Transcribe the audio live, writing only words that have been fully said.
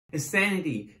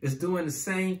Insanity is doing the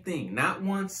same thing, not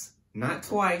once, not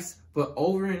twice, but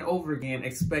over and over again,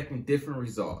 expecting different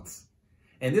results.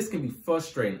 And this can be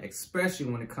frustrating, especially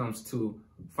when it comes to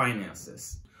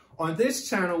finances. On this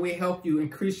channel, we help you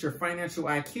increase your financial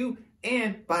IQ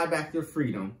and buy back your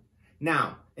freedom.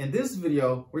 Now, in this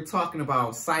video, we're talking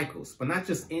about cycles, but not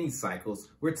just any cycles.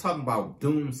 We're talking about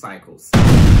doom cycles.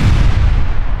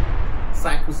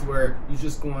 Cycles where you're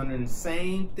just going in the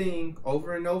same thing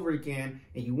over and over again,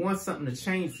 and you want something to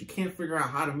change, but you can't figure out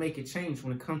how to make it change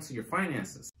when it comes to your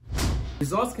finances.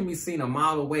 Results can be seen a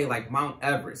mile away like Mount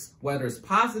Everest. Whether it's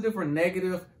positive or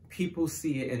negative, people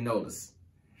see it and notice.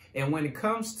 And when it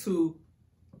comes to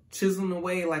chiseling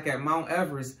away like at Mount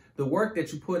Everest, the work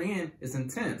that you put in is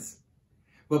intense.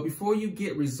 But before you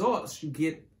get results, you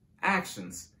get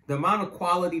actions. The amount of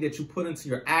quality that you put into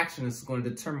your actions is going to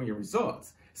determine your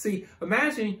results. See,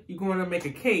 imagine you're going to make a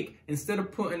cake. Instead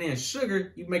of putting in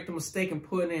sugar, you make the mistake and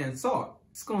putting in salt.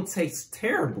 It's going to taste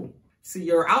terrible. See,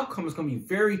 your outcome is going to be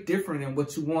very different than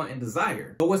what you want and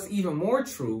desire. But what's even more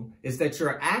true is that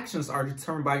your actions are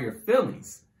determined by your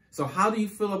feelings. So how do you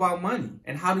feel about money?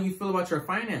 And how do you feel about your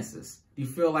finances? Do you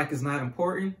feel like it's not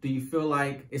important? Do you feel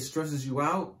like it stresses you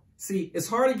out? See, it's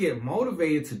hard to get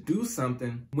motivated to do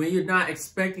something when you're not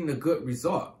expecting a good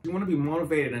result. You want to be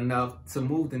motivated enough to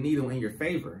move the needle in your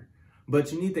favor,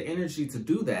 but you need the energy to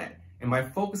do that. And by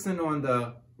focusing on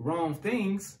the wrong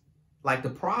things, like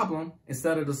the problem,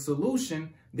 instead of the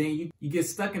solution, then you get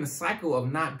stuck in a cycle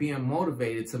of not being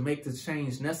motivated to make the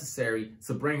change necessary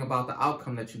to bring about the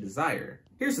outcome that you desire.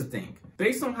 Here's the thing.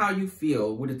 Based on how you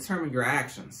feel will determine your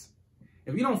actions.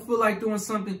 If you don't feel like doing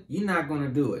something, you're not going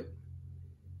to do it.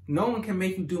 No one can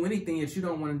make you do anything that you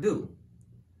don't want to do.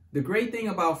 The great thing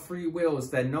about free will is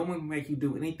that no one can make you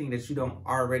do anything that you don't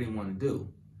already want to do.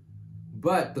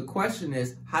 But the question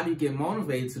is, how do you get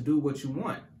motivated to do what you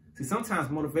want? See, sometimes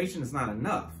motivation is not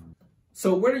enough.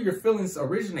 So where do your feelings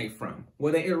originate from?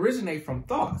 Well, they originate from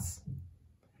thoughts.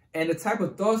 And the type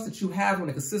of thoughts that you have on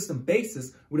a consistent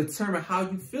basis will determine how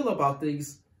you feel about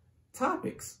these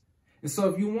topics. And so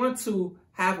if you want to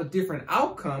have a different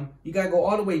outcome, you got to go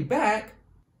all the way back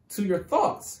to your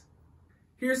thoughts.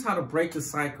 Here's how to break the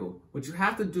cycle. What you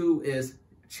have to do is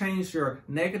change your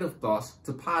negative thoughts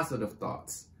to positive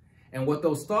thoughts. And what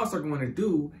those thoughts are going to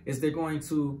do is they're going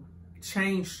to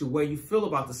change the way you feel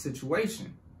about the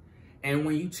situation. And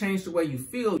when you change the way you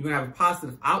feel, you're going to have a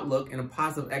positive outlook and a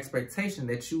positive expectation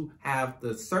that you have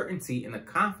the certainty and the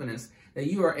confidence that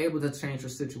you are able to change your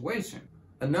situation.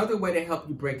 Another way to help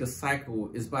you break the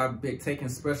cycle is by taking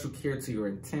special care to your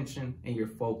intention and your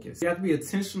focus. You have to be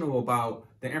intentional about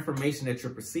the information that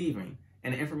you're perceiving,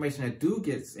 and the information that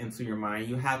gets into your mind,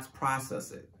 you have to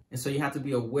process it. And so you have to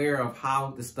be aware of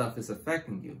how this stuff is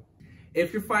affecting you.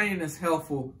 If you're finding this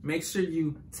helpful, make sure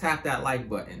you tap that like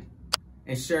button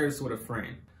and share this with a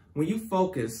friend. When you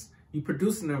focus, you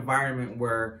produce an environment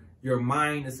where your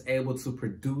mind is able to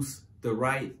produce the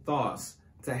right thoughts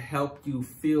to help you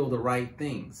feel the right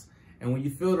things. And when you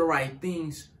feel the right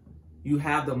things, you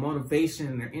have the motivation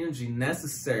and the energy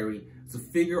necessary to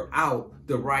figure out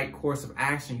the right course of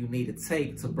action you need to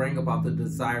take to bring about the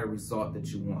desired result that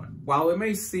you want. While it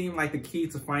may seem like the key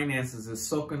to finances is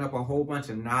soaking up a whole bunch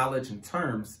of knowledge and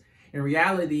terms, in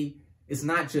reality, it's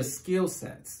not just skill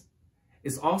sets.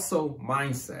 It's also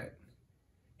mindset.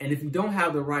 And if you don't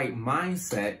have the right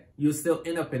mindset, you'll still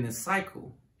end up in this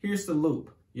cycle. Here's the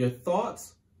loop. Your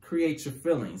thoughts create your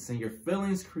feelings, and your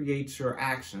feelings create your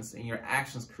actions, and your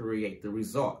actions create the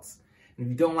results. And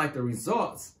if you don't like the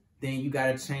results, then you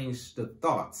got to change the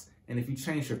thoughts. And if you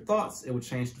change your thoughts, it will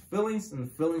change the feelings, and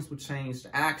the feelings will change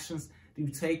the actions that you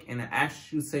take, and the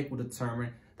actions you take will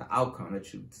determine the outcome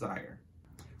that you desire.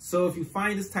 So if you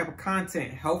find this type of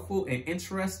content helpful and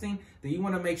interesting, then you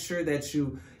want to make sure that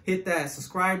you hit that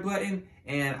subscribe button,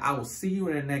 and I will see you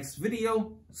in the next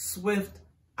video. Swift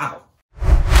out.